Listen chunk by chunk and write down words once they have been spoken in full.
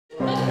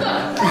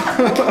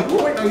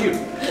We'll wait on you.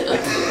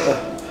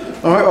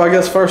 All right, well, I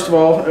guess first of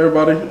all,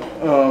 everybody,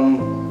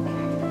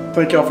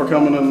 thank y'all for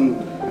coming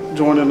and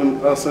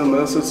joining us in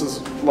this. This is,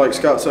 like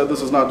Scott said,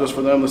 this is not just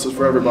for them, this is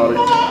for everybody.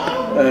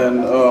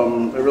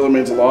 And it really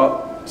means a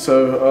lot.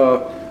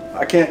 So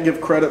I can't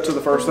give credit to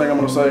the first thing I'm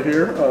going to say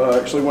here. I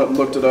actually went and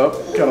looked it up,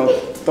 kind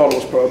of thought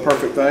it was a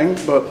perfect thing,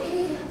 but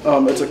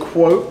it's a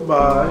quote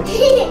by,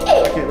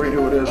 I can't read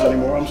who it is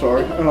anymore, I'm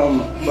sorry,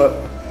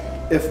 but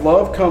if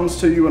love comes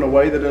to you in a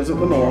way that isn't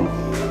the norm,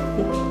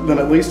 then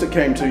at least it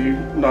came to you.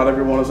 Not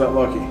everyone is that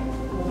lucky.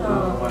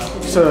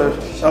 So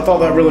I thought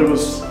that really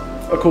was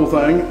a cool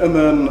thing. And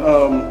then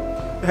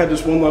I had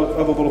just one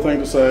other little thing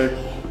to say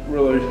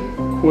really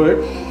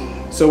quick.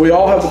 So we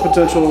all have the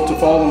potential to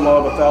fall in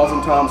love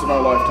 1,000 times in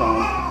our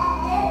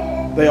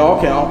lifetime. They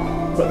all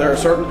count, but there are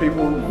certain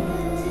people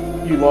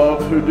you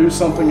love who do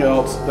something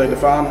else. They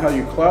define how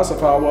you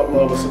classify what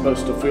love is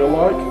supposed to feel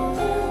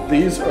like.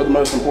 These are the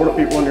most important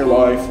people in your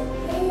life,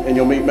 and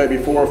you'll meet maybe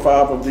 4 or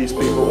 5 of these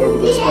people over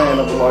the span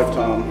of a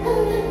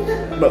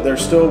lifetime. But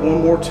there's still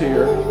one more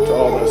tier to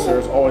all this.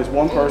 There's always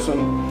one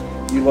person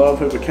you love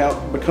who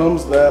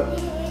becomes that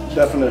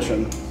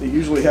definition. It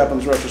usually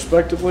happens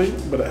retrospectively,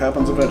 but it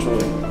happens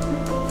eventually.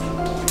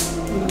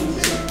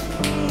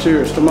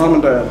 Cheers to Mom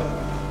and Dad.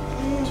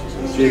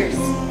 Cheers.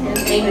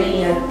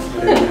 Amen.